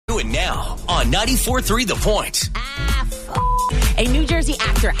now on 94.3 The Point. A New Jersey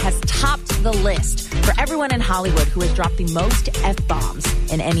actor has topped the list for everyone in Hollywood who has dropped the most F-bombs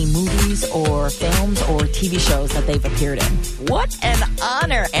in any movies or films or TV shows that they've appeared in. What an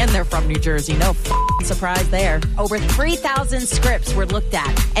honor! And they're from New Jersey. No surprise there. Over 3,000 scripts were looked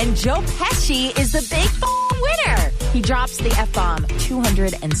at, and Joe Pesci is the big winner. He drops the F-bomb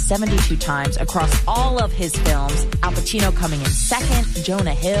 272 times across all of his films. Al Pacino coming in second,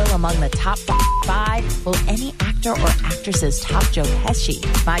 Jonah Hill among the top 5. Will any actor or actresses top Joe Pesci?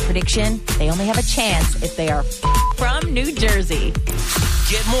 My prediction, they only have a chance if they are from New Jersey.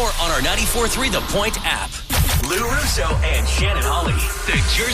 Get more on our 94.3 The Point app. Lou Russo and Shannon Hawley, the Jersey